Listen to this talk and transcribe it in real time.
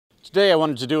Today I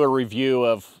wanted to do a review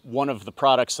of one of the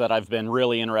products that I've been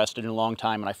really interested in a long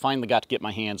time, and I finally got to get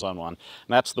my hands on one. And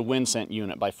that's the Wyndscent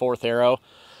unit by 4th Arrow.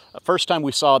 First time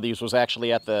we saw these was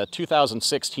actually at the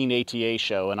 2016 ATA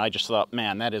show, and I just thought,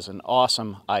 man, that is an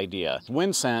awesome idea.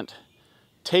 Wyndscent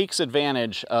takes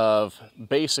advantage of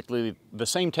basically the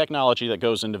same technology that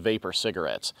goes into vapor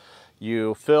cigarettes.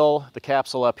 You fill the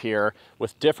capsule up here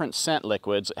with different scent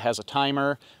liquids. It has a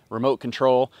timer, remote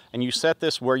control, and you set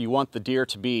this where you want the deer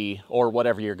to be, or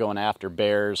whatever you're going after,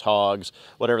 bears, hogs,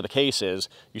 whatever the case is.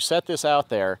 You set this out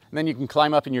there, and then you can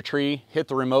climb up in your tree, hit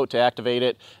the remote to activate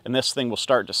it, and this thing will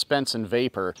start dispensing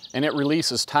vapor, and it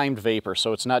releases timed vapor,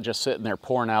 so it's not just sitting there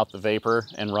pouring out the vapor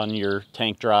and run your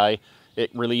tank dry. It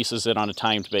releases it on a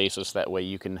timed basis. That way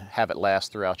you can have it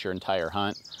last throughout your entire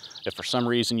hunt. If for some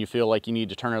reason you feel like you need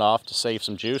to turn it off to save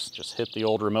some juice, just hit the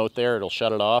old remote there, it'll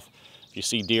shut it off. If you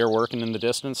see deer working in the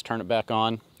distance, turn it back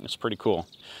on. It's pretty cool.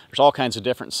 There's all kinds of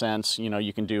different scents. You know,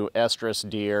 you can do estrus,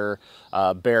 deer,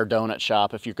 bear donut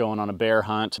shop if you're going on a bear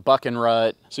hunt, buck and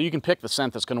rut. So you can pick the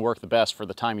scent that's gonna work the best for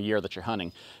the time of year that you're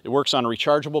hunting. It works on a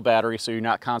rechargeable battery, so you're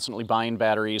not constantly buying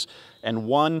batteries. And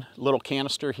one little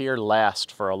canister here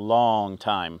lasts for a long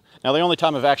time. Now, the only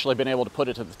time I've actually been able to put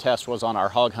it to the test was on our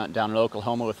hog hunt down in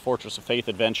Oklahoma with Fortress of Faith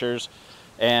Adventures.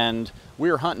 And we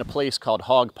were hunting a place called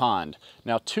Hog Pond.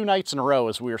 Now, 2 nights in a row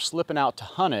as we were slipping out to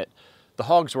hunt it, the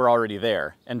hogs were already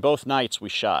there, and both nights we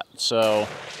shot. So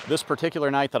this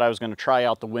particular night that I was going to try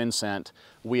out the Wyndscent,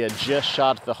 we had just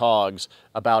shot the hogs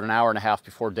about an hour and a half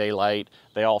before daylight.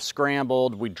 They all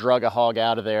scrambled, we drug a hog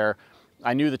out of there.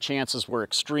 I knew the chances were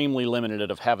extremely limited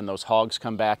of having those hogs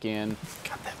come back in.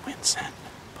 Got that Wyndscent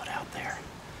put out there,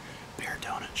 bear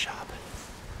donut shop.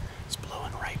 It's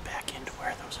blowing right back into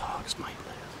where those hogs might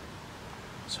live.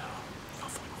 So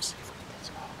hopefully we'll see if we can get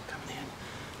some hog coming in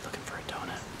looking for a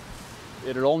donut.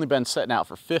 It had only been sitting out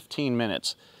for 15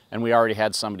 minutes and we already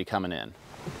had somebody coming in.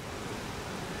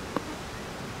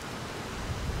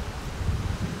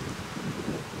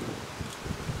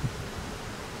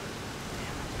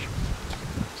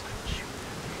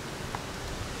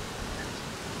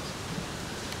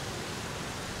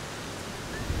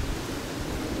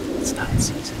 It's not in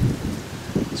season,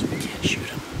 so we can't shoot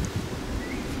him.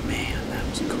 Man, that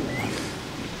was a cool one.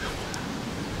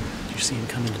 Did you see him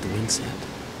come into the Wyndscent?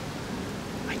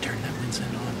 I turned that Wyndscent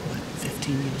on, what,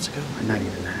 15 minutes ago? Not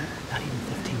even that. Not even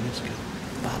 15 minutes ago.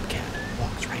 Bobcat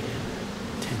walks right in,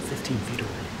 10, 15 feet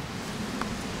away.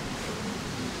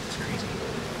 It's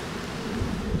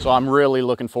crazy. So I'm really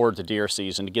looking forward to deer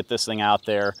season to get this thing out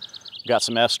there. Got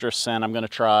some estrus scent I'm gonna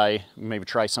try, maybe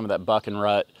try some of that buck and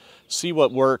rut, see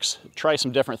what works, try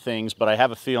some different things, but I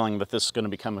have a feeling that this is gonna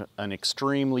become an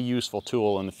extremely useful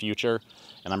tool in the future,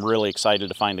 and I'm really excited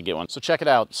to find to get one. So check it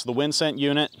out, it's the Wyndscent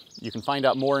unit. You can find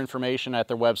out more information at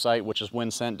their website, which is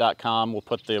wyndscent.com. We'll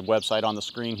put the website on the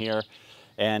screen here.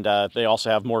 And they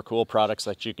also have more cool products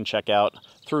that you can check out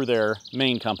through their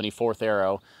main company, 4th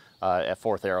Arrow, at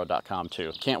 4tharrow.com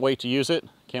too. Can't wait to use it.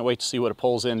 Can't wait to see what it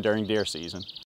pulls in during deer season.